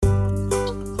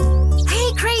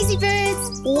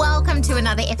Welcome to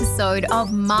another episode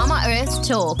of Mama Earth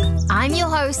Talk. I'm your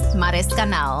host, Mariska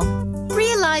Nel.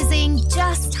 Realizing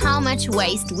just how much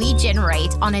waste we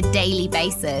generate on a daily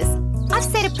basis, I've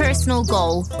set a personal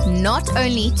goal not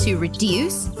only to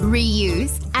reduce,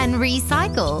 reuse, and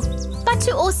recycle, but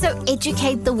to also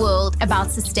educate the world about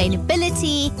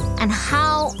sustainability and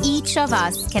how each of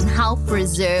us can help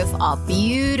preserve our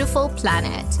beautiful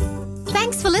planet.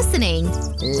 Thanks for listening.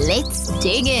 Let's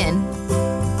dig in.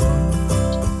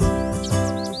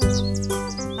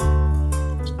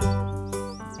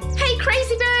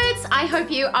 I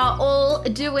hope you are all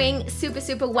doing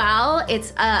super well.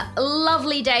 It's a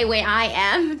lovely day where I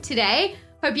am today.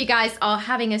 Hope you guys are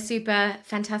having a super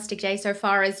fantastic day so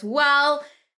far as well.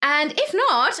 And if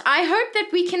not, I hope that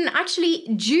we can actually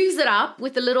juice it up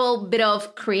with a little bit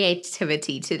of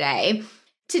creativity today.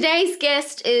 Today's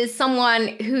guest is someone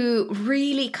who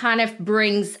really kind of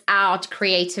brings out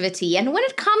creativity. And when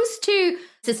it comes to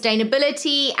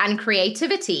sustainability and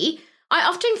creativity, I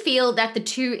often feel that the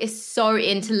two is so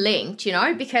interlinked,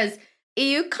 because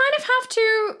you kind of have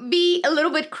to be a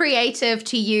little bit creative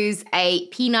to use a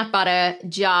peanut butter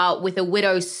jar with a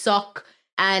widow's sock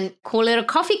and call it a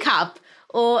coffee cup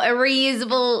or a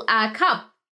reusable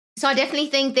cup. So I definitely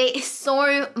think there is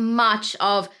so much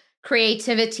of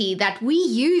creativity that we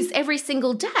use every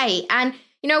single day. And,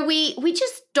 we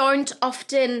just don't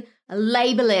often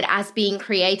label it as being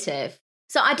creative.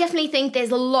 So I definitely think there's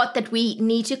a lot that we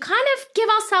need to kind of give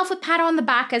ourselves a pat on the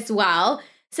back as well.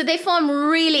 So therefore, I'm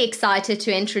really excited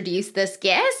to introduce this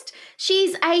guest.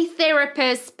 She's a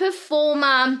therapist,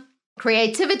 performer,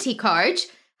 creativity coach,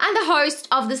 and the host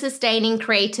of the Sustaining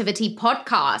Creativity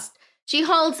podcast. She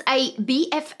holds a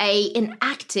BFA in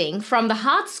acting from the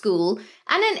Heart School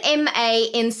and an MA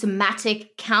in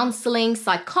somatic counseling,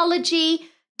 psychology,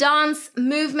 dance,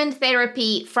 movement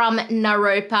therapy from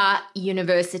Naropa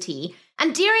University.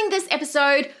 And during this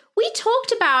episode, we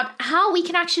talked about how we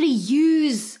can actually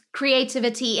use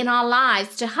creativity in our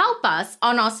lives to help us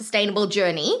on our sustainable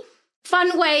journey,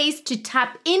 fun ways to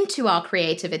tap into our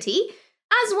creativity,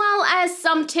 as well as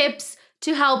some tips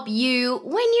to help you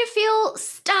when you feel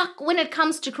stuck when it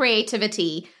comes to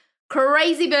creativity.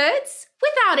 Crazy birds,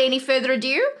 without any further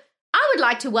ado, I would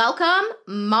like to welcome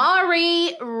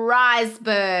Mari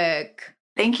Reisberg.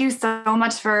 Thank you so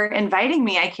much for inviting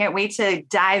me. I can't wait to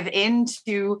dive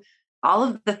into all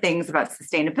of the things about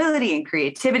sustainability and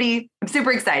creativity. I'm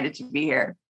super excited to be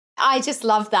here. I just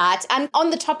love that. And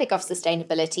on the topic of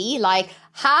sustainability,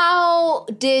 how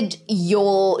did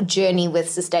your journey with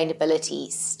sustainability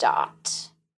start?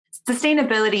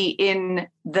 Sustainability in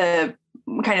the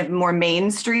kind of more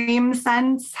mainstream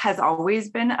sense has always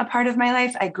been a part of my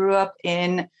life. I grew up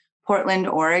in Portland,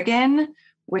 Oregon,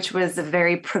 which was a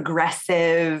very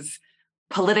progressive,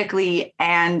 politically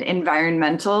and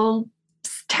environmental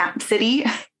city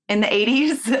in the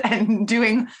 80s and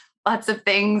doing lots of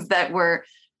things that were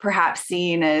perhaps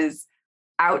seen as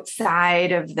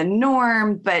outside of the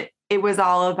norm, but it was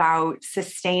all about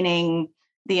sustaining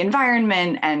the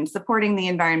environment and supporting the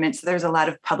environment. So there's a lot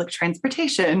of public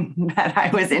transportation that I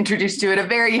was introduced to at a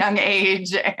very young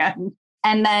age.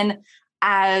 And then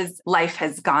as life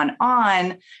has gone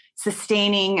on,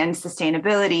 sustaining and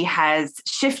sustainability has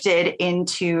shifted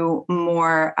into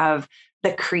more of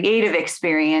the creative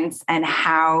experience and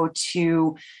how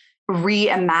to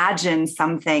reimagine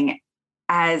something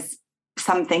as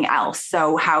something else.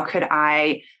 So how could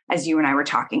I, as you and I were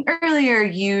talking earlier,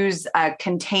 use a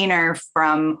container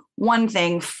from one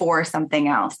thing for something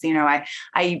else?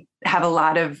 I have a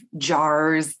lot of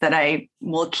jars that I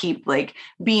will keep like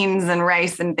beans and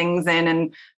rice and things in,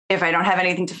 and if I don't have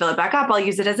anything to fill it back up, I'll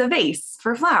use it as a vase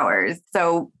for flowers.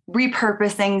 So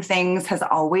repurposing things has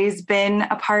always been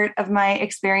a part of my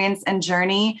experience and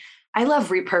journey. I love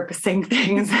repurposing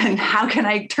things and how can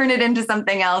I turn it into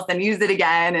something else and use it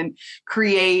again and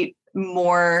create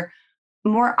more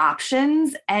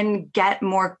options and get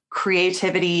more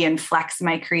creativity and flex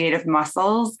my creative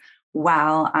muscles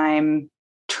while I'm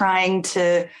trying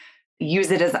to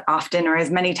use it as often or as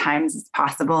many times as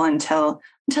possible until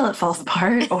it falls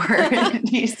apart or it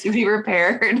needs to be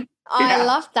repaired. I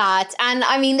love that. And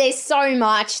I mean, there's so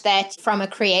much that from a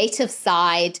creative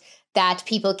side that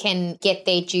people can get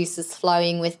their juices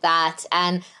flowing with that.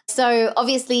 And so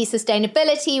obviously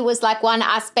sustainability was like one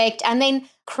aspect, and then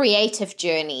creative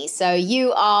journey. So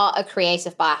you are a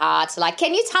creative by heart.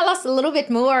 Can you tell us a little bit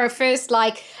more first,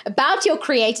 about your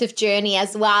creative journey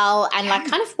as well? And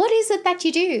kind of what is it that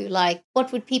you do?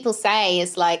 What would people say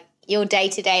is your day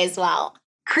to day as well?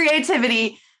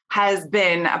 Creativity has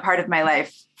been a part of my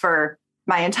life for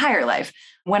my entire life.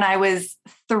 When I was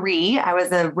 3, I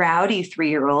was a rowdy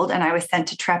 3-year-old and I was sent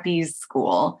to trapeze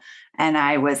school and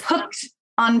I was hooked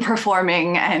on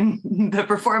performing, and the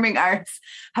performing arts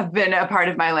have been a part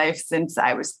of my life since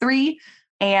I was 3.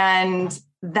 And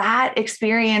that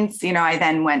experience, I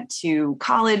then went to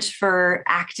college for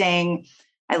acting.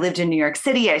 I lived in New York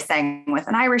City. I sang with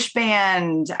an Irish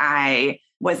band. I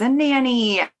was a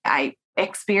nanny. I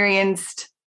experienced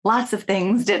lots of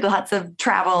things, did lots of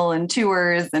travel and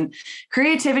tours, and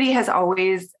creativity has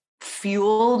always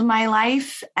fueled my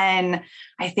life. And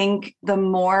I think the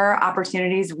more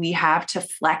opportunities we have to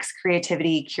flex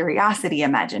creativity, curiosity,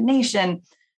 imagination,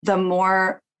 the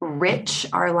more rich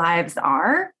our lives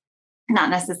are, not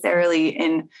necessarily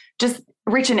in just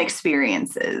rich in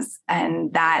experiences.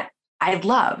 And that I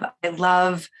love. I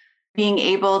love being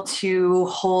able to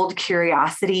hold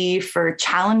curiosity for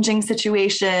challenging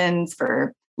situations,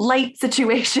 for light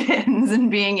situations, and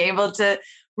being able to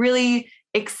really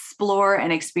explore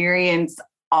and experience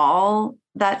all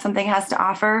that something has to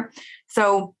offer.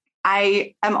 So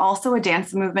I am also a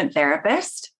dance movement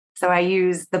therapist. So I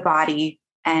use the body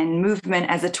and movement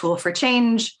as a tool for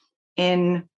change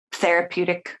in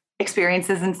therapeutic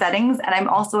experiences and settings. And I'm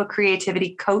also a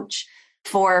creativity coach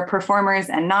for performers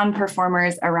and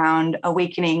non-performers around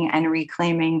awakening and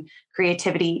reclaiming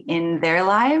creativity in their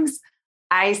lives.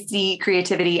 I see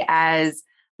creativity as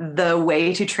the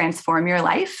way to transform your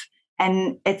life.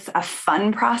 And it's a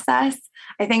fun process.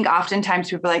 I think oftentimes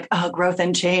people are like, oh, growth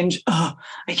and change. Oh,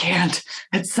 I can't.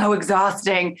 It's so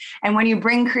exhausting. And when you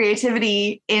bring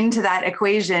creativity into that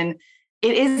equation,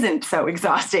 it isn't so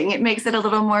exhausting. It makes it a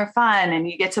little more fun and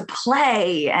you get to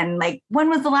play. And like,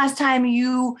 when was the last time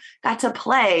you got to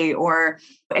play or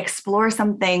explore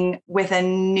something with a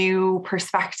new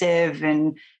perspective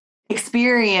and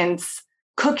experience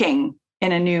cooking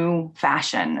in a new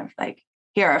fashion of like,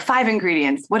 here are 5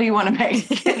 ingredients. What do you want to make?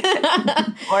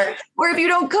 or if you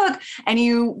don't cook and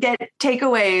you get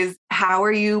takeaways, how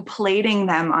are you plating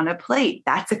them on a plate?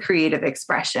 That's a creative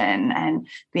expression and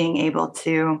being able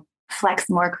to flex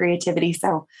more creativity.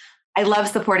 So I love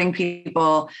supporting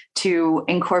people to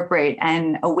incorporate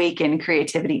and awaken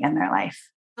creativity in their life.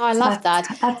 Oh, I love that.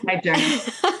 That's my journey.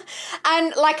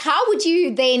 And like, how would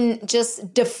you then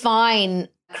just define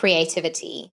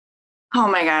creativity? Oh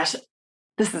my gosh.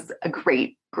 This is a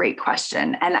great, great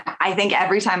question. And I think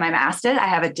every time I'm asked it, I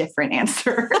have a different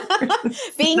answer.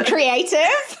 Being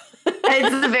creative?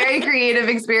 It's a very creative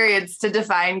experience to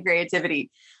define creativity.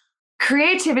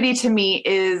 Creativity to me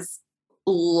is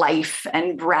life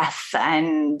and breath,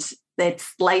 and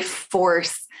it's life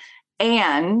force.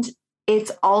 And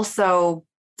it's also,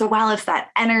 so while it's that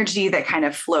energy that kind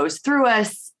of flows through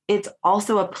us, it's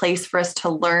also a place for us to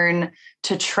learn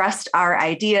to trust our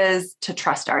ideas, to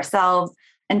trust ourselves,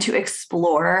 and to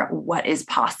explore what is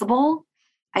possible.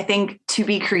 I think to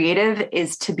be creative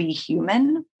is to be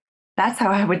human. That's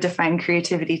how I would define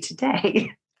creativity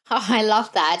today. Oh, I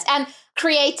love that. And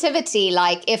creativity,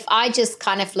 like if I just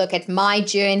kind of look at my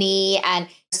journey and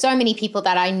so many people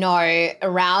that I know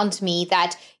around me,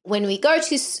 that when we go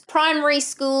to primary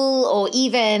school or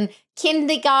even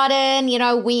kindergarten,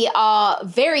 we are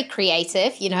very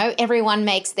creative. Everyone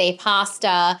makes their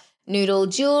pasta noodle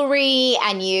jewelry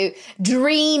and you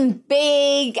dream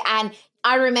big. And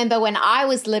I remember when I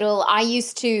was little, I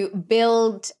used to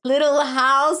build little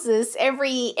houses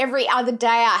every other day.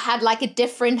 I had like a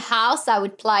different house I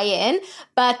would play in,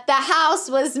 but the house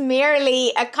was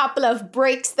merely a couple of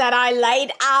bricks that I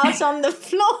laid out on the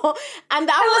floor. And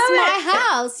that was my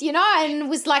house, and it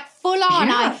was like full on.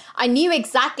 Yeah. I knew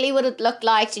exactly what it looked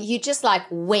like. And you just like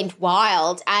went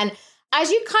wild. And as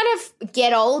you kind of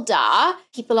get older,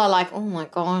 people are like, oh my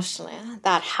gosh,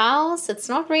 that house, it's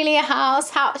not really a house.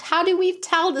 How do we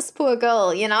tell this poor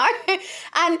girl,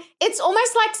 And it's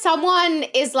almost like someone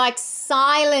is like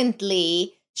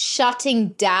silently shutting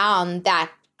down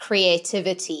that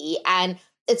creativity. And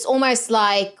it's almost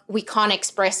like we can't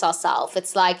express ourselves.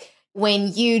 It's like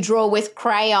when you draw with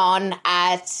crayon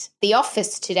at the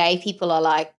office today, people are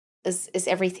like, is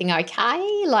everything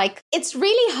okay? Like, it's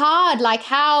really hard, like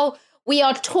how we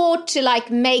are taught to like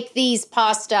make these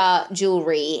pasta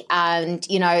jewelry and,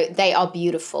 they are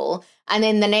beautiful. And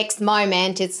then the next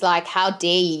moment it's like, how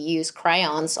dare you use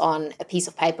crayons on a piece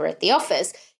of paper at the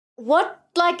office? What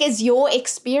like is your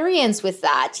experience with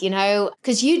that,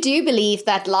 because you do believe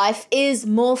that life is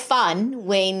more fun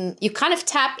when you kind of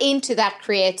tap into that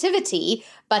creativity,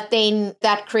 but then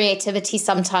that creativity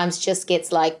sometimes just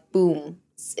gets like, boom.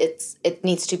 It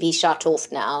needs to be shut off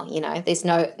now. There's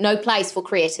no place for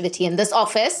creativity in this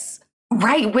office.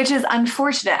 Right, which is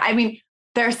unfortunate. I mean,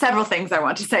 there are several things I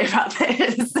want to say about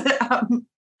this.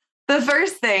 The the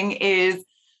first thing is,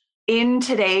 in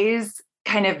today's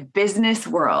kind of business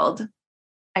world,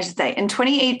 I should say, in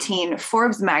 2018,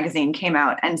 Forbes magazine came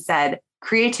out and said,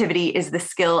 creativity is the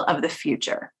skill of the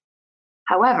future.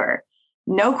 However,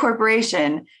 no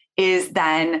corporation is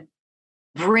then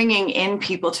bringing in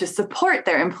people to support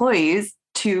their employees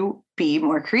to be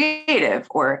more creative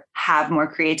or have more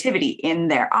creativity in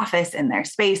their office, in their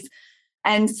space.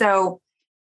 And so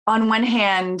on one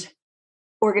hand,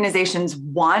 organizations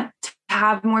want to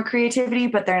have more creativity,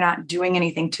 but they're not doing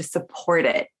anything to support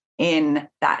it in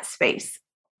that space,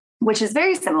 which is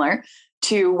very similar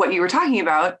to what you were talking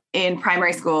about in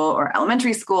primary school or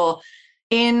elementary school.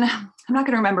 I'm not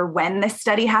going to remember when this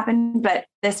study happened, but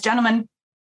this gentleman,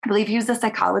 I believe he was a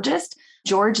psychologist,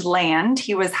 George Land,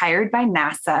 he was hired by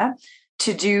NASA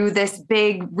to do this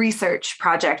big research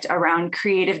project around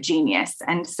creative genius.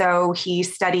 And so he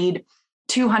studied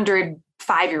 200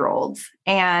 5-year-olds,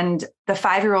 and the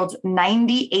 5-year-olds,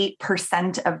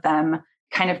 98% of them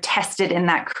kind of tested in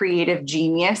that creative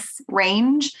genius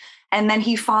range. And then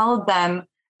he followed them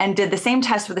and did the same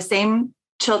test with the same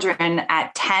children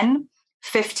at 10,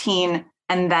 15,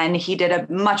 and then he did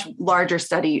a much larger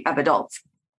study of adults.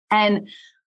 And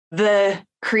the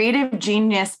creative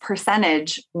genius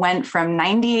percentage went from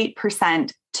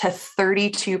 98% to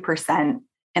 32%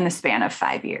 in the span of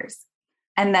 5 years.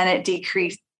 And then it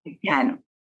decreased again.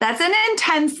 That's an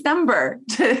intense number.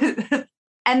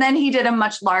 And then he did a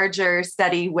much larger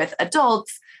study with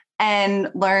adults and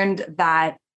learned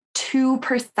that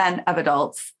 2% of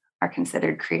adults are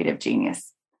considered creative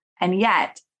genius. And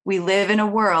yet we live in a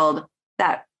world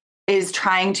that is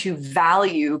trying to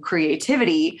value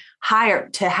creativity higher,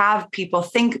 to have people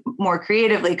think more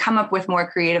creatively, come up with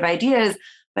more creative ideas,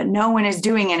 but no one is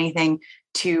doing anything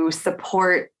to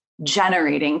support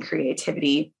generating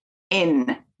creativity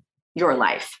in your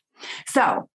life.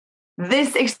 So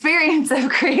this experience of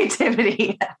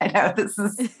creativity, I know this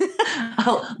is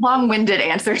a long-winded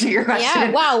answer to your question.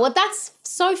 Yeah, wow. Well, that's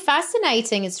so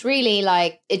fascinating. It's really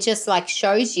like, it just like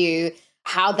shows you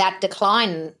how that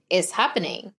decline is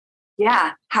happening.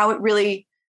 Yeah, how it really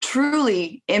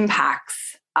truly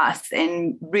impacts us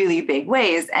in really big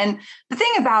ways. And the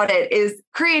thing about it is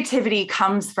creativity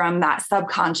comes from that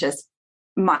subconscious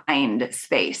mind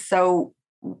space. So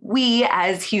we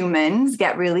as humans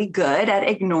get really good at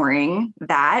ignoring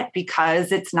that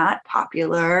because it's not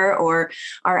popular, or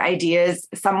our ideas,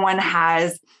 someone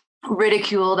has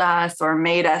ridiculed us or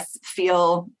made us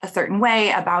feel a certain way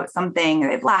about something.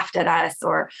 They've laughed at us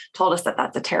or told us that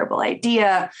that's a terrible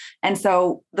idea. And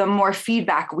so the more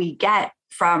feedback we get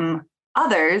from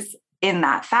others in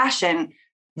that fashion,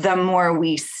 the more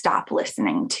we stop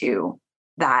listening to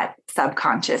that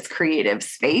subconscious creative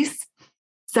space.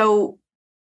 So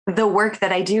the work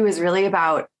that I do is really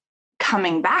about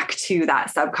coming back to that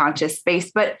subconscious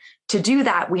space. But to do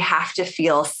that, we have to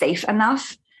feel safe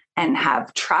enough and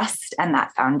have trust and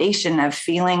that foundation of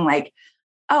feeling like,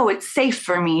 oh, it's safe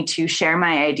for me to share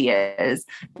my ideas.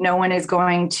 No one is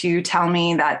going to tell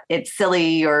me that it's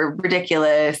silly or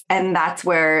ridiculous. And that's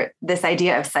where this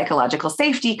idea of psychological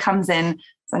safety comes in.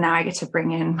 So now I get to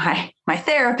bring in my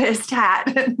therapist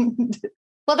hat.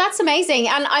 Well, that's amazing.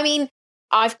 And I mean,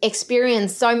 I've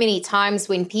experienced so many times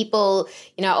when people,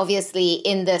 obviously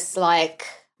in this like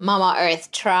Mama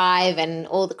Earth tribe and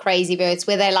all the crazy birds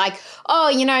where they're like, oh,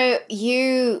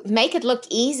 you make it look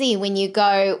easy when you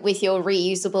go with your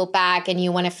reusable bag and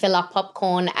you want to fill up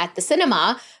popcorn at the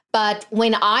cinema. But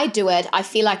when I do it, I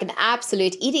feel like an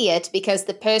absolute idiot because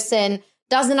the person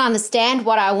doesn't understand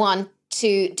what I want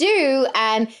to do.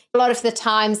 And a lot of the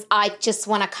times I just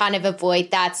want to kind of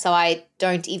avoid that. So I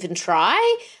don't even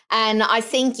try. And I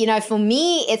think, for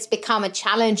me, it's become a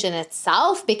challenge in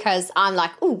itself because I'm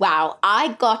like, oh, wow, I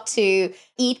got to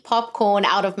eat popcorn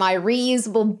out of my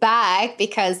reusable bag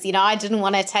because, I didn't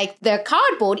want to take the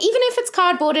cardboard, even if it's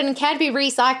cardboard and it can be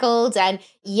recycled. And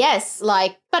yes,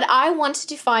 but I wanted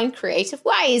to find creative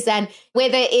ways. And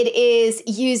whether it is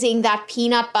using that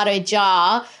peanut butter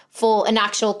jar for an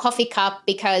actual coffee cup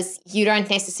because you don't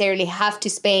necessarily have to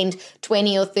spend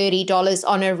 $20 or $30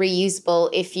 on a reusable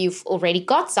if you've already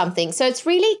got something. So it's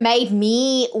really made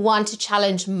me want to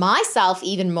challenge myself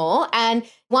even more. And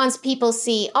once people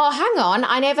see, oh, hang on,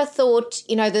 I never thought,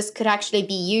 this could actually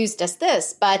be used as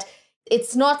this, but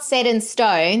it's not set in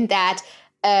stone that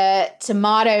a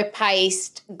tomato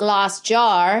paste glass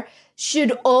jar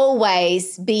should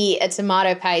always be a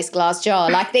tomato paste glass jar.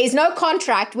 Like there's no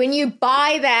contract when you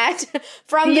buy that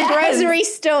from the grocery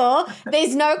store.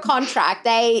 There's no contract.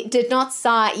 They did not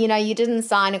sign, you didn't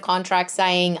sign a contract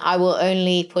saying I will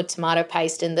only put tomato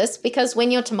paste in this because when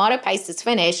your tomato paste is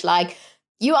finished,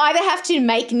 you either have to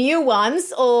make new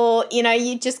ones or,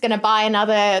 you're just going to buy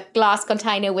another glass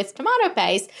container with tomato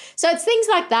paste. So it's things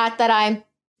like that I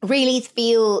really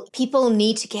feel people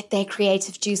need to get their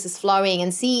creative juices flowing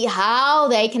and see how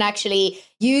they can actually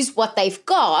use what they've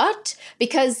got,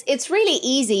 because it's really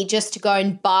easy just to go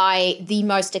and buy the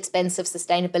most expensive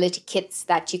sustainability kits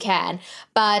that you can.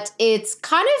 But it's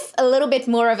kind of a little bit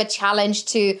more of a challenge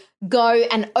to go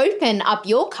and open up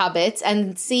your cupboards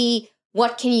and see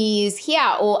what can you use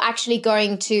here, or actually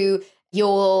going to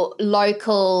your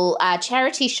local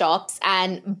charity shops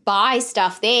and buy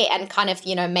stuff there and kind of,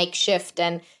 make shift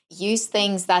and use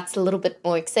things that's a little bit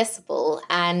more accessible.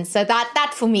 And so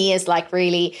that for me is like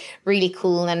really, really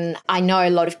cool. And I know a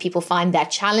lot of people find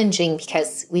that challenging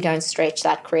because we don't stretch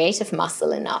that creative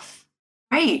muscle enough.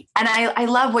 Right. And I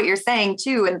love what you're saying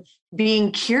too. And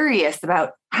being curious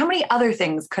about how many other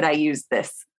things could I use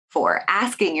this for?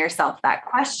 Asking yourself that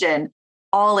question.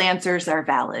 All answers are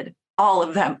valid. All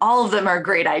of them are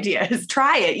great ideas.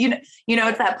 Try it.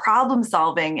 It's that problem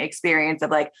solving experience of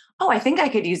like, oh, I think I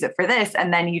could use it for this.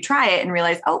 And then you try it and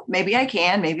realize, oh, maybe I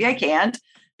can, maybe I can't.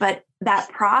 But that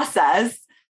process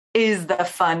is the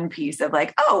fun piece of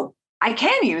like, oh, I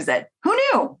can use it. Who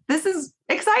knew? This is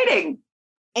exciting.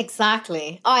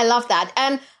 Exactly. Oh, I love that.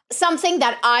 And something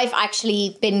that I've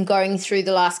actually been going through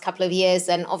the last couple of years,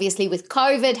 and obviously with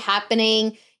COVID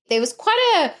happening, there was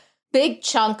quite a big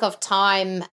chunk of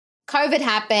time. COVID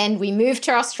happened, we moved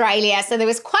to Australia. So there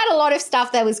was quite a lot of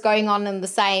stuff that was going on in the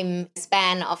same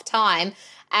span of time.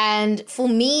 And for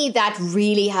me, that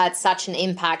really had such an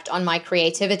impact on my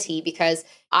creativity, because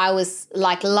I was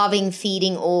like loving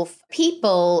feeding off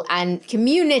people and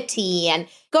community and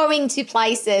going to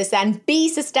places and be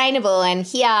sustainable. And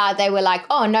here they were like,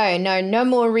 oh, no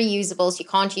more reusables. You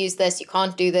can't use this. You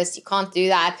can't do this. You can't do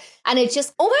that. And it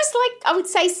just almost like, I would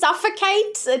say,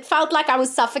 suffocates. It felt like I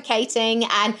was suffocating,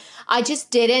 and I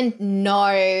just didn't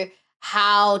know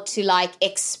how to like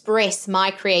express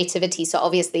my creativity. So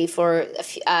obviously for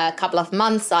a couple of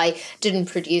months, I didn't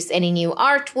produce any new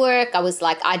artwork. I was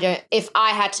like, if I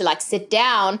had to like sit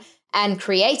down and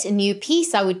create a new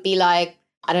piece, I would be like,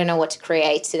 I don't know what to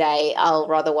create today. I'll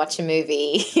rather watch a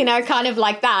movie, kind of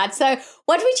like that. So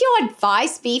what would your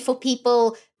advice be for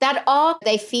people that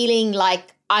they feeling like,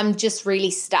 I'm just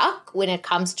really stuck when it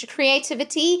comes to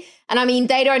creativity? And I mean,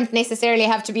 they don't necessarily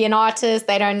have to be an artist.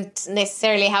 They don't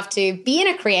necessarily have to be in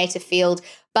a creative field,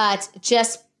 but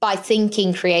just by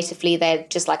thinking creatively, they're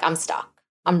just like, I'm stuck.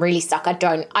 I'm really stuck. I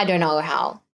don't know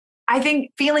how. I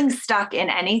think feeling stuck in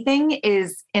anything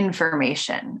is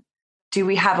information. Do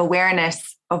we have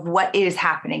awareness of what is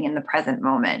happening in the present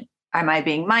moment? Am I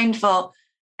being mindful?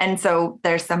 And so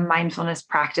there's some mindfulness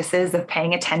practices of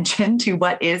paying attention to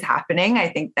what is happening. I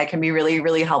think that can be really,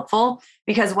 really helpful,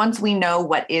 because once we know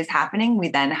what is happening, we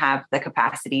then have the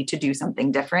capacity to do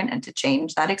something different and to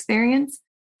change that experience.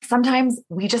 Sometimes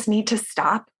we just need to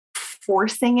stop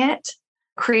forcing it.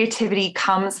 Creativity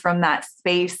comes from that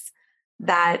space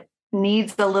that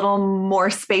needs a little more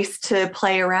space to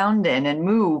play around in and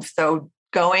move. So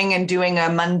going and doing a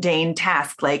mundane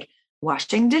task like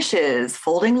washing dishes,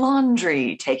 folding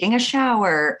laundry, taking a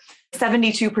shower.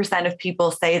 72% of people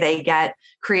say they get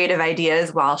creative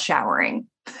ideas while showering.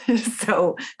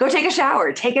 So go take a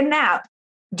shower, take a nap,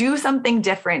 do something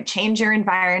different, change your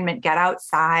environment, get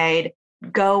outside,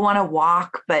 go on a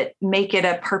walk, but make it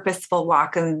a purposeful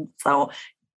walk. And so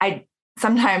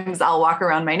sometimes I'll walk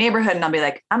around my neighborhood and I'll be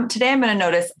like, today I'm going to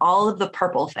notice all of the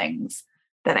purple things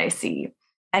that I see.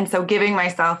 And so giving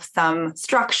myself some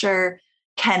structure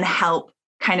can help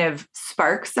kind of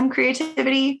spark some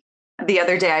creativity. The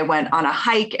other day I went on a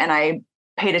hike and I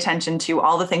paid attention to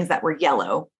all the things that were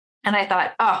yellow. And I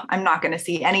thought, oh, I'm not going to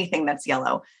see anything that's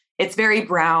yellow. It's very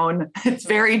brown. It's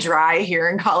very dry here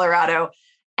in Colorado.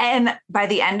 And by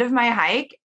the end of my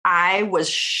hike, I was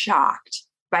shocked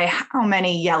by how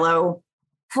many yellow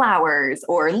flowers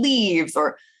or leaves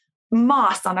or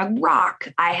moss on a rock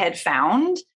I had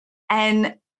found.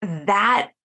 And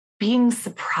that being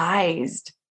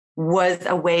surprised was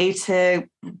a way to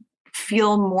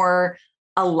feel more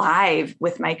alive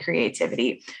with my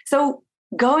creativity. So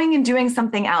going and doing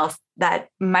something else that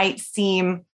might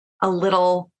seem a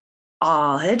little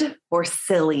odd or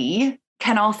silly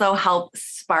can also help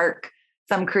spark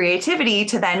some creativity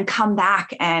to then come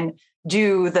back and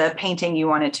do the painting you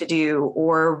wanted to do,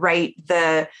 or write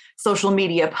the social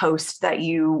media post that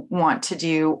you want to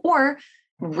do, or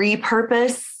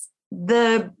repurpose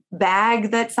the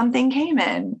bag that something came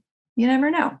in. You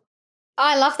never know.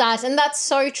 I love that. And that's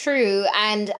so true.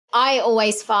 And I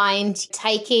always find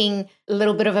taking a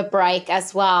little bit of a break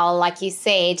as well, like you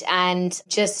said, and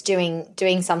just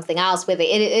doing something else, whether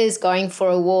it is going for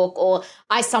a walk, or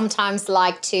I sometimes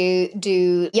like to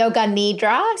do yoga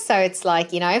nidra. So it's like,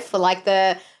 for like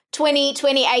the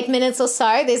 28 minutes or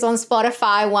so. There's on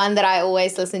Spotify one that I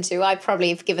always listen to. I probably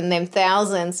have given them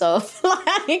thousands of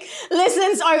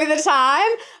listens over the time.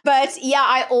 But yeah,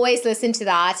 I always listen to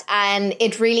that. And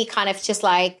it really kind of just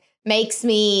makes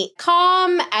me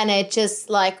calm, and it just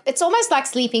it's almost like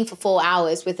sleeping for 4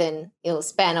 hours within a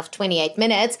span of 28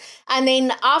 minutes. And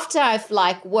then after I've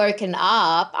woken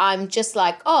up, I'm just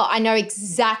oh, I know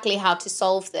exactly how to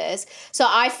solve this. So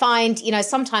I find,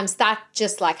 sometimes that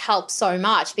just helps so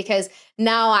much, because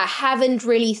now I haven't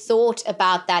really thought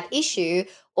about that issue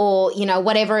or,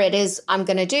 whatever it is I'm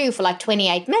going to do for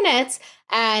 28 minutes.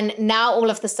 And now all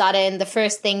of a sudden, the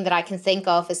first thing that I can think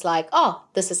of is oh,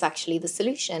 this is actually the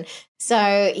solution.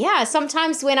 So yeah,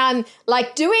 sometimes when I'm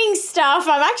doing stuff,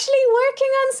 I'm actually working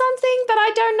on something, but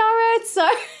I don't know it. So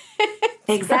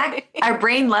exactly. Our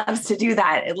brain loves to do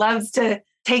that. It loves to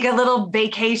take a little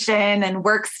vacation and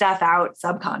work stuff out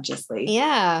subconsciously.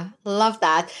 Yeah, love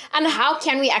that. And how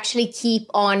can we actually keep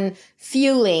on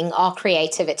fueling our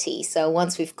creativity? So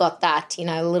once we've got that,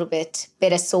 a little bit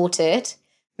better sorted,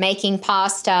 making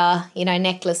pasta,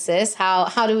 necklaces,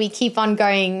 how do we keep on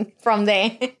going from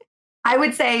there? I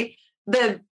would say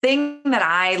the thing that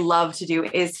I love to do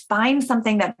is find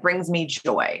something that brings me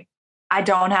joy. I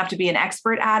don't have to be an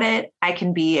expert at it. I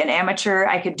can be an amateur.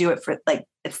 I could do it for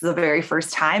it's the very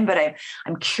first time, but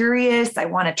I'm curious. I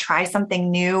want to try something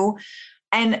new,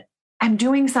 and I'm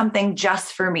doing something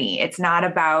just for me. It's not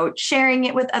about sharing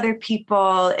it with other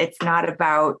people. It's not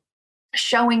about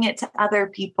showing it to other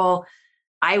people.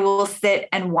 I will sit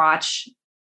and watch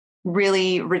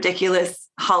really ridiculous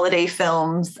holiday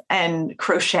films and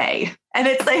crochet. And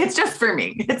it's just for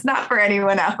me. It's not for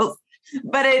anyone else.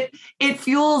 But it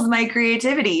fuels my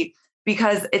creativity,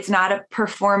 because it's not a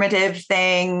performative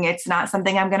thing. It's not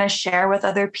something I'm going to share with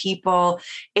other people.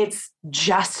 It's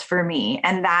just for me.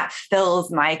 And that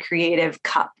fills my creative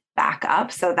cup back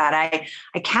up so that I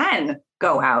can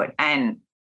go out and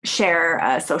share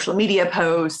a social media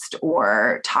post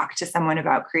or talk to someone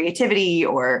about creativity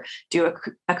or do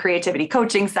a creativity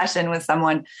coaching session with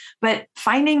someone. But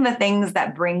finding the things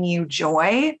that bring you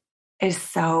joy is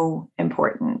so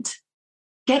important.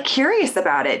 Get curious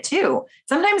about it too.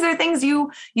 Sometimes there are things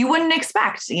you wouldn't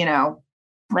expect,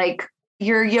 like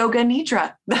your yoga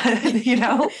nidra, Never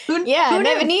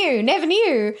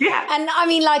knew. Yeah. And I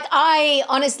mean, I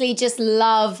honestly just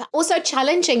love also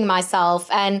challenging myself,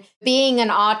 and being an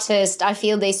artist. I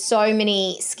feel there's so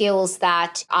many skills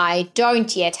that I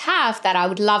don't yet have that I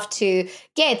would love to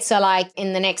get. So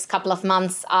in the next couple of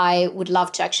months, I would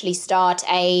love to actually start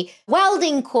a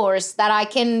welding course that I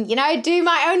can, do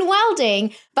my own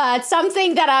welding, but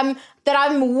something that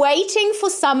I'm waiting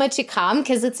for summer to come,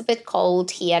 because it's a bit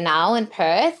cold here now in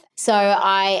Perth. So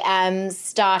I am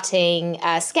starting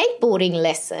skateboarding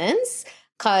lessons,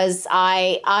 because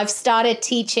I've started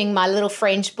teaching my little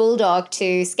French bulldog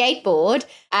to skateboard,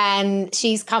 and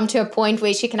she's come to a point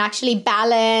where she can actually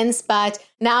balance. But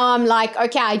now I'm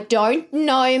okay, I don't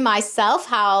know myself.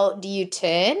 How do you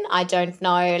turn? I don't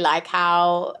know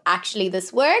how actually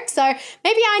this works. So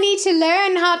maybe I need to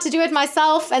learn how to do it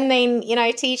myself and then,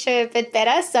 teach her a bit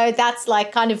better. So that's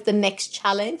kind of the next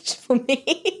challenge for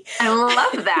me. I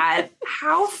love that.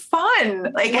 How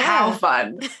fun. How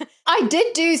fun. I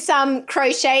did do some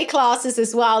crochet classes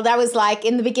as well. That was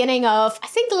in the beginning of, I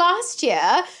think last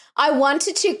year. I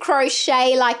wanted to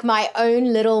crochet my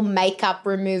own little makeup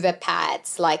remover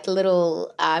pads,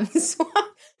 little,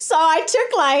 so I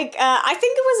took I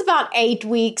think it was about 8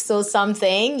 weeks or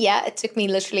something. Yeah, it took me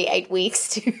literally 8 weeks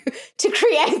to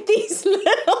create these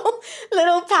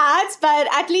little pads, but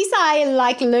at least I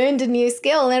learned a new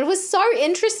skill. And it was so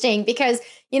interesting because,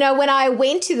 when I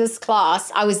went to this class,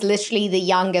 I was literally the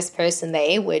youngest person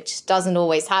there, which doesn't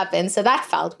always happen. So that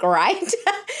felt great.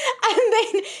 And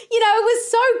then, it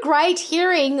was so great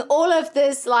hearing all of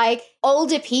this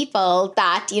older people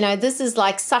that, this is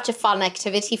such a fun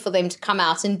activity for them to come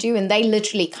out and do. And they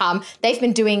literally come. They've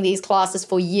been doing these classes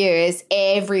for years.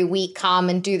 Every week come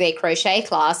and do their crochet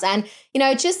class. And,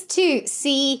 just to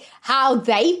see how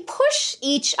they push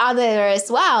each other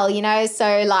as well,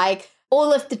 so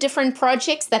all of the different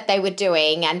projects that they were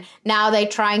doing. And now they're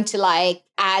trying to like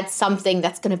add something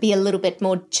that's going to be a little bit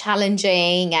more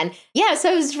challenging. And yeah,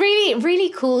 so it was really, really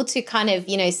cool to kind of,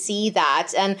 see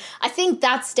that. And I think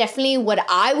that's definitely what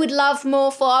I would love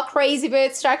more for our Crazy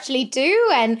Birds to actually do.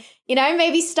 And,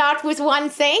 maybe start with one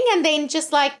thing and then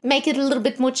just like make it a little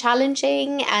bit more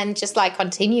challenging and just like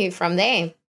continue from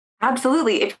there.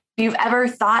 Absolutely. If you've ever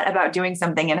thought about doing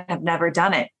something and have never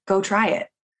done it, go try it.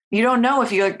 You don't know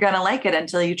if you're going to like it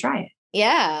until you try it.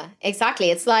 Yeah, exactly.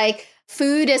 It's like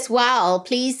food as well.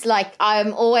 Please, like,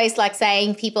 I'm always like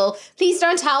saying people, please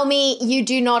don't tell me you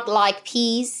do not like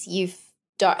peas. You've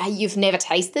never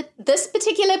tasted this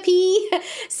particular pea.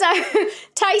 So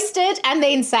taste it and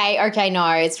then say, okay,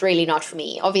 no, it's really not for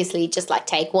me. Obviously, just like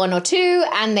take one or two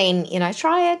and then,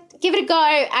 try it, give it a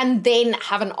go, and then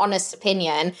have an honest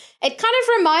opinion. It kind of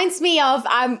reminds me of,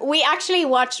 we actually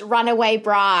watched Runaway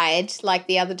Bride like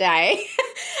the other day.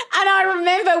 And I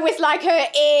remember with like her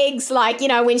eggs, like,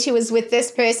 when she was with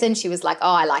this person, she was like,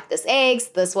 oh, I like this eggs,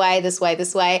 this way, this way,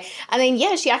 this way. And then,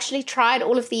 yeah, she actually tried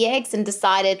all of the eggs and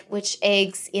decided which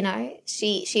eggs,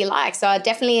 she likes. So I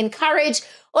definitely encourage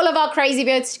all of our Crazy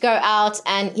Birds to go out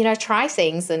and, try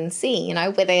things and see,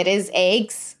 whether it is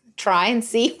eggs, try and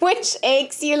see which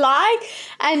eggs you like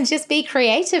and just be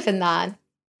creative in that.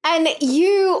 And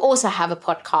you also have a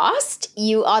podcast.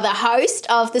 You are the host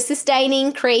of the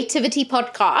Sustaining Creativity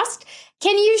podcast.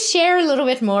 Can you share a little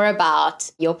bit more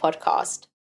about your podcast?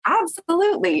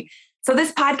 Absolutely. So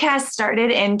this podcast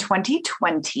started in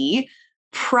 2020.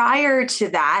 Prior to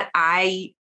that,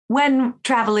 when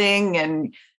traveling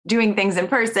and doing things in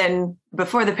person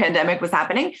before the pandemic was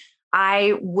happening,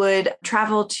 I would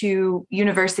travel to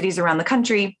universities around the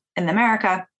country in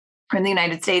America or in the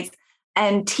United States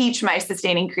and teach my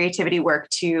sustaining creativity work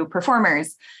to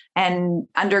performers and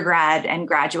undergrad and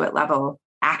graduate level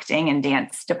acting and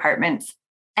dance departments.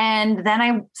 And then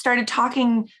I started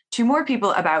talking to more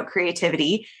people about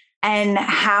creativity and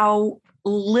how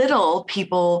little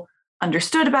people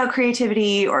understood about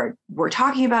creativity or were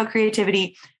talking about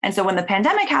creativity. And so when the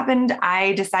pandemic happened,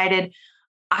 I decided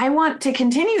I want to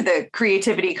continue the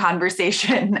creativity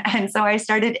conversation. And so I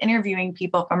started interviewing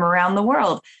people from around the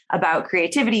world about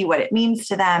creativity, what it means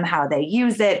to them, how they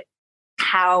use it,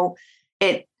 how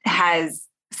it has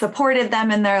supported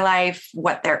them in their life,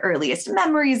 what their earliest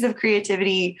memories of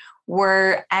creativity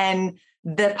were. And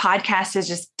the podcast has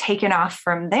just taken off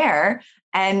from there.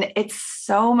 And it's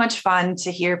so much fun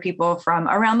to hear people from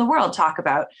around the world talk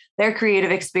about their creative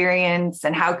experience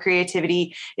and how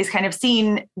creativity is kind of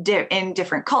seen in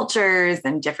different cultures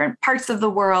and different parts of the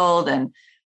world. And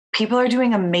people are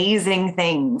doing amazing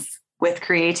things with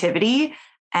creativity.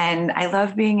 And I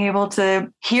love being able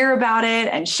to hear about it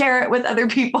and share it with other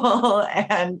people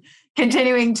and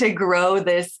continuing to grow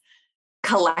this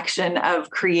collection of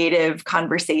creative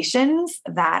conversations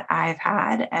that I've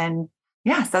had. And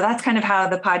yeah, so that's kind of how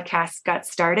the podcast got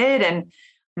started. And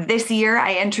this year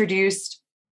I introduced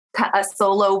a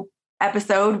solo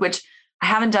episode, which I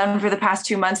haven't done for the past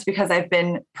 2 months because I've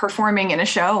been performing in a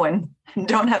show and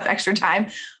don't have extra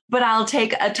time. But I'll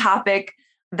take a topic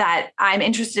that I'm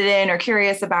interested in or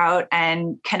curious about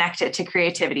and connect it to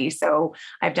creativity. So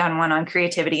I've done one on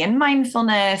creativity and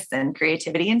mindfulness and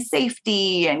creativity and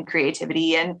safety and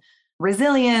creativity and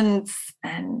resilience.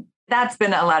 And that's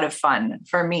been a lot of fun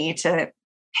for me to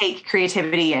take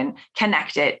creativity and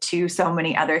connect it to so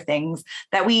many other things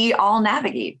that we all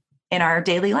navigate in our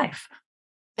daily life.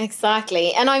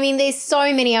 Exactly. And I mean, there's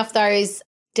so many of those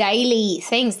daily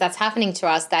things that's happening to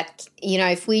us that,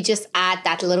 if we just add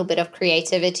that little bit of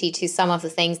creativity to some of the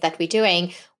things that we're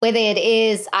doing, whether it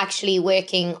is actually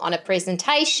working on a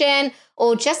presentation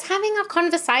or just having a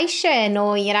conversation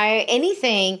or,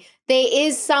 anything, there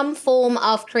is some form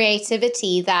of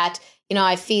creativity that,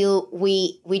 I feel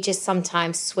we just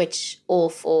sometimes switch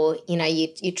off or,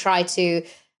 you try to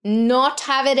not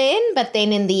have it in, but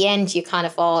then in the end you kind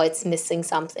of, it's missing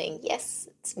something. Yes,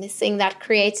 it's missing that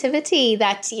creativity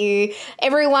that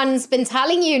everyone's been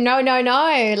telling you, no,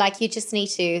 like you just need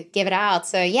to give it out.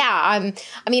 So yeah,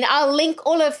 I'll link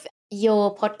all of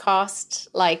your podcast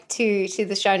like to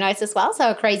the show notes as well.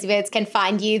 So Crazy Birds can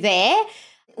find you there.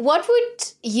 What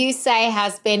would you say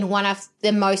has been one of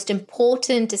the most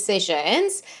important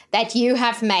decisions that you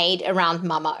have made around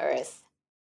Mama Earth?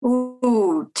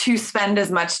 Ooh, to spend as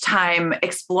much time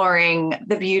exploring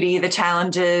the beauty, the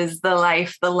challenges, the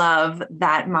life, the love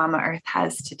that Mama Earth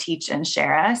has to teach and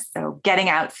share us. So getting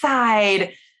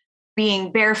outside,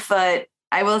 being barefoot.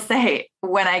 I will say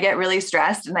when I get really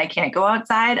stressed and I can't go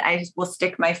outside, I will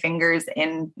stick my fingers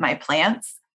in my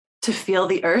plants to feel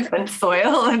the earth and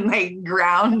soil and like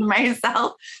ground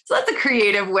myself. So that's a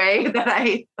creative way that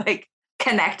I like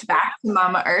connect back to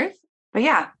Mama Earth. But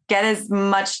yeah, get as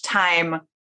much time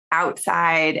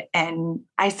outside, and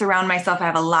I surround myself. I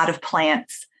have a lot of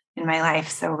plants in my life.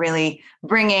 So really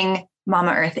bringing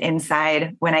Mama Earth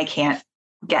inside when I can't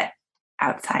get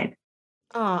outside.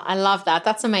 Oh, I love that.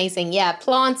 That's amazing. Yeah,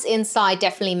 plants inside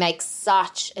definitely make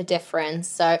such a difference.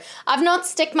 So I've not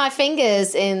stick my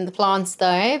fingers in the plants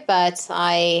though, but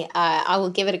I will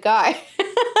give it a go.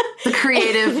 The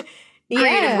creative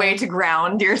way to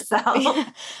ground yourself. Yeah.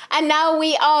 And now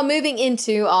we are moving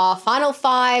into our final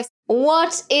 5.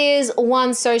 What is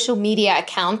one social media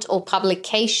account or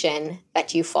publication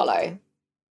that you follow?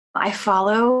 I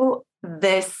follow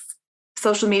this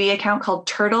social media account called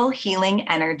Turtle Healing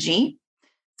Energy.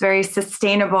 It's a very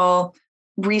sustainable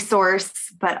resource,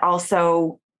 but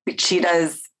also she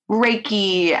does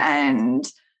Reiki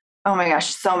and, oh my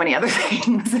gosh, so many other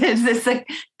things. It's this a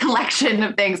collection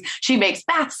of things. She makes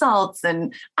bath salts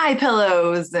and eye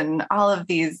pillows and all of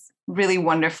these really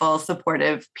wonderful,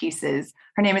 supportive pieces.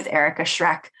 Her name is Erica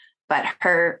Schreck, but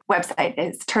her website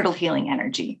is Turtle Healing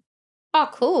Energy. Oh,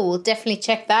 cool. Definitely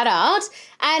check that out.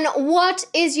 And what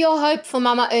is your hope for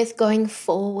Mama Earth going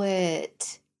forward?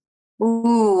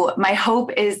 Ooh, my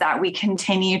hope is that we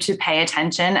continue to pay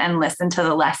attention and listen to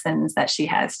the lessons that she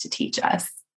has to teach us.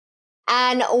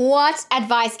 And what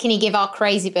advice can you give our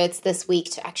crazy birds this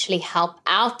week to actually help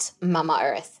out Mama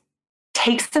Earth?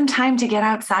 Take some time to get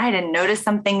outside and notice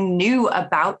something new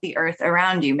about the earth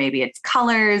around you. Maybe it's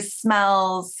colors,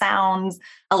 smells, sounds.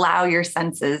 Allow your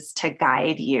senses to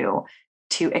guide you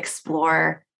to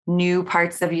explore new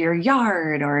parts of your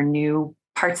yard or new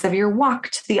parts of your walk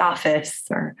to the office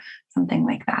or something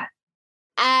like that.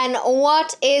 And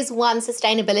what is one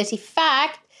sustainability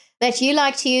fact that you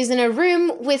like to use in a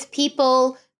room with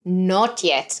people not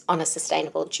yet on a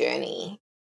sustainable journey?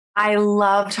 I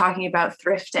love talking about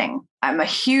thrifting. I'm a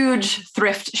huge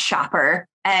thrift shopper,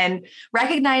 and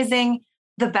recognizing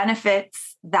the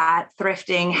benefits that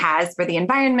thrifting has for the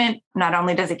environment. Not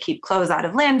only does it keep clothes out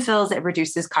of landfills, it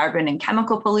reduces carbon and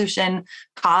chemical pollution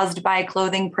caused by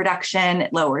clothing production.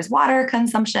 It lowers water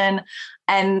consumption.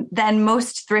 And then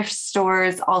most thrift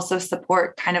stores also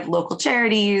support kind of local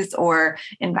charities or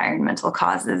environmental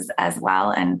causes as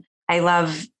well. And I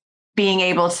love being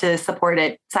able to support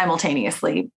it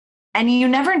simultaneously. And you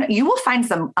never know, you will find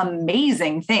some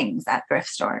amazing things at thrift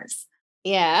stores.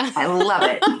 Yeah. I love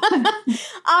it.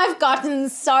 I've gotten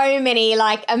so many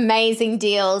like amazing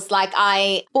deals. Like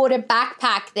I bought a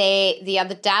backpack there the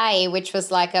other day, which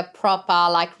was like a proper,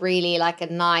 like really like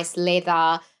a nice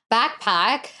leather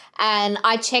backpack. And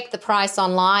I checked the price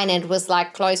online and it was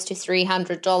like close to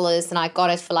 $300 and I got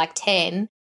it for like 10.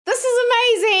 This is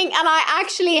amazing. And I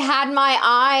actually had my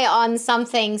eye on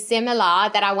something similar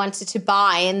that I wanted to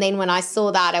buy. And then when I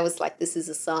saw that, I was like, this is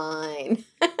a sign.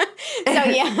 So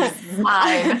yeah,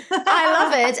 I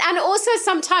love it. And also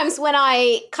sometimes when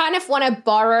I kind of want to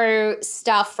borrow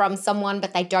stuff from someone,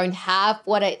 but they don't have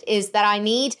what it is that I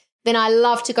need, then I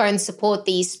love to go and support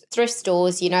these thrift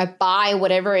stores, you know, buy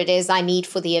whatever it is I need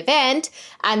for the event.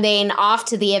 And then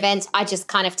after the event, I just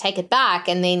kind of take it back.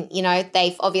 And then, you know,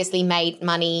 they've obviously made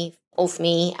money off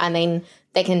me and then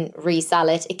they can resell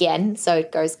it again. So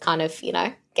it goes kind of, you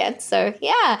know, again. So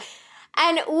yeah.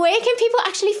 And where can people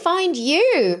actually find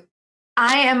you?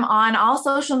 I am on all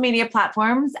social media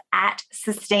platforms at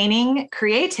Sustaining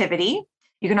Creativity.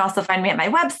 You can also find me at my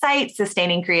website,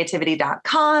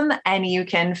 sustainingcreativity.com, and you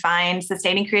can find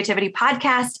Sustaining Creativity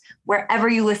Podcast wherever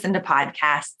you listen to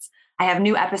podcasts. I have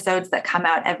new episodes that come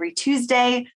out every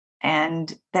Tuesday,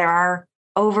 and there are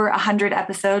over 100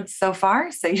 episodes so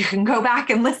far, so you can go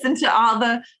back and listen to all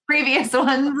the previous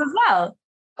ones as well.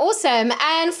 Awesome.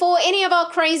 And for any of our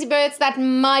crazy birds that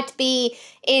might be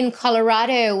in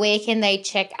Colorado, where can they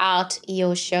check out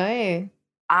your show?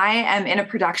 I am in a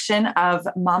production of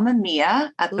Mamma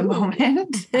Mia at the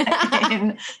moment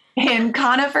in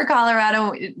Conifer,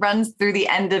 Colorado. It runs through the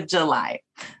end of July.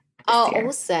 Oh, year.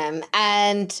 Awesome.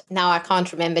 And now I can't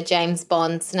remember James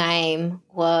Bond's name.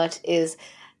 What is...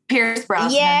 Pierce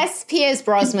Brosnan. Yes, Pierce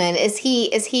Brosnan. Is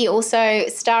he also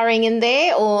starring in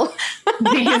there or?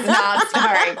 He is not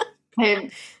starring.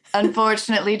 I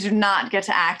unfortunately do not get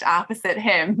to act opposite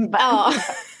him, but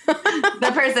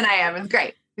the person I am is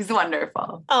great. He's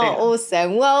wonderful. Oh, yeah.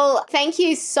 Awesome. Well, thank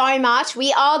you so much.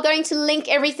 We are going to link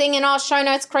everything in our show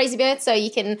notes, Crazy Bird, so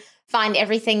you can find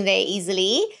everything there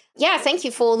easily. Yeah, thank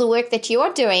you for all the work that you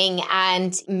are doing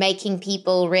and making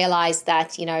people realize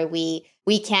that, you know, we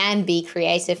can be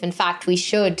creative. In fact, we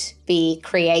should be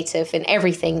creative in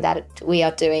everything that we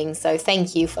are doing. So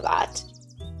thank you for that.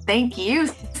 Thank you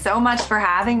so much for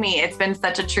having me. It's been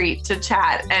such a treat to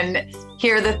chat and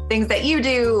hear the things that you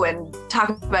do and talk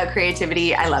about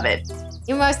creativity. I love it.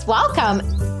 You're most welcome.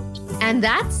 And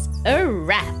that's a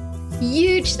wrap.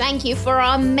 Huge thank you for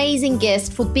our amazing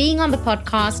guest for being on the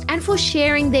podcast and for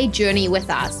sharing their journey with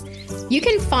us. You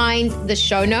can find the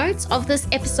show notes of this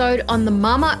episode on the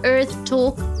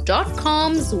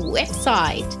mamaearthtalk.com's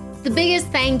website. The biggest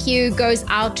thank you goes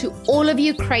out to all of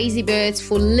you crazy birds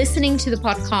for listening to the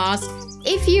podcast.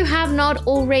 If you have not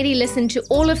already listened to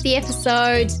all of the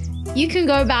episodes, you can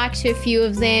go back to a few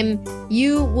of them.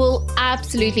 You will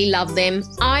absolutely love them.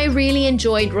 I really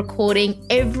enjoyed recording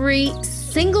every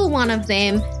single one of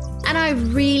them, and I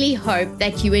really hope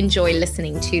that you enjoy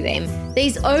listening to them.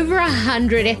 There's over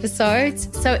 100 episodes,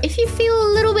 so if you feel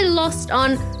a little bit lost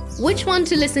on which one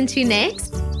to listen to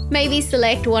next, maybe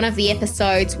select one of the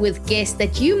episodes with guests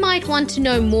that you might want to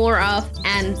know more of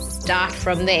and start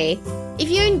from there. If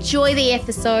you enjoy the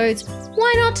episodes,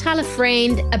 why not tell a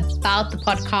friend about the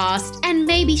podcast and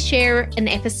maybe share an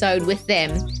episode with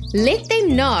them? Let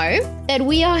them know that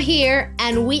we are here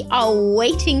and we are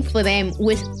waiting for them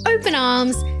with open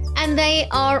arms, and they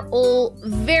are all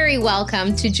very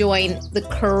welcome to join the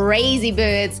crazy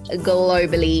birds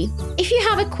globally. If you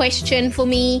have a question for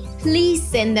me, please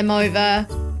send them over.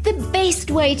 The best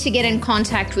way to get in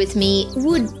contact with me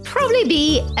would probably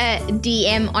be a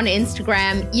DM on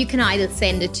Instagram. You can either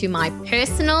send it to my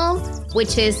personal,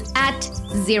 which is at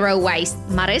Zero Waste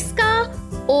Mariska,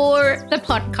 or the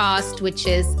podcast, which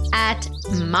is at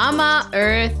Mama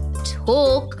Earth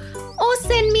Talk, or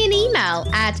send me an email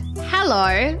at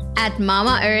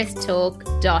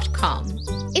hello@mamaearthtalk.com.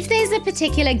 If there's a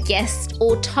particular guest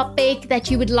or topic that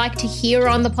you would like to hear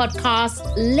on the podcast,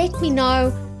 let me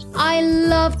know. I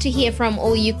love to hear from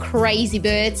all you crazy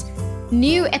birds.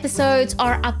 New episodes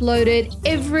are uploaded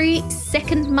every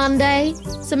second Monday,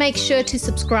 so make sure to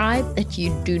subscribe that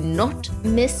you do not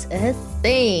miss a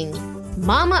thing.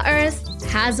 Mama Earth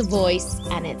has a voice,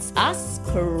 and it's us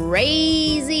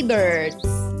crazy birds.